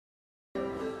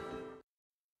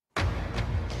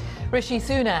Rishi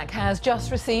Sunak has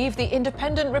just received the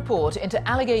independent report into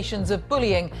allegations of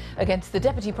bullying against the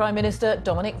Deputy Prime Minister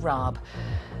Dominic Raab.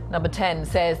 Number 10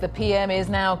 says the PM is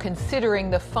now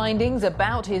considering the findings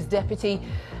about his deputy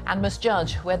and must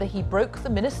judge whether he broke the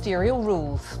ministerial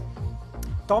rules.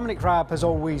 Dominic Raab has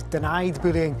always denied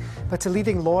bullying, but a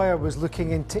leading lawyer was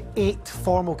looking into 8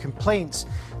 formal complaints.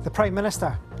 The Prime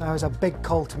Minister now has a big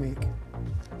call to make.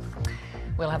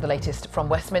 We'll have the latest from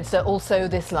Westminster also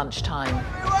this lunchtime.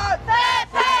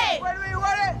 When do we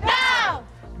want it? Now!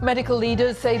 Medical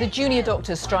leaders say the junior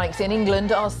doctors' strikes in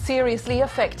England are seriously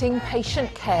affecting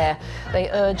patient care. They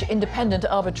urge independent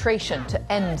arbitration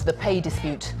to end the pay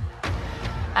dispute.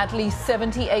 At least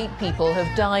 78 people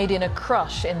have died in a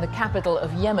crush in the capital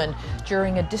of Yemen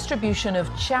during a distribution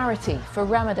of charity for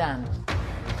Ramadan.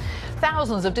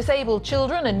 Thousands of disabled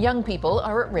children and young people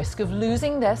are at risk of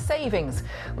losing their savings,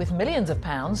 with millions of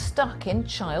pounds stuck in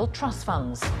child trust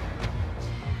funds.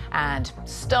 And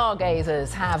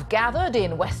stargazers have gathered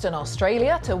in Western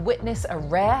Australia to witness a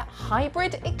rare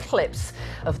hybrid eclipse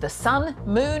of the sun,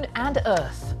 moon and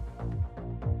Earth.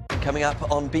 Coming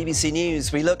up on BBC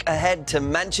News, we look ahead to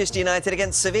Manchester United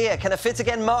against Sevilla. Can a fit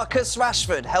again Marcus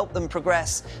Rashford help them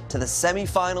progress to the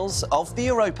semi-finals of the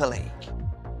Europa League?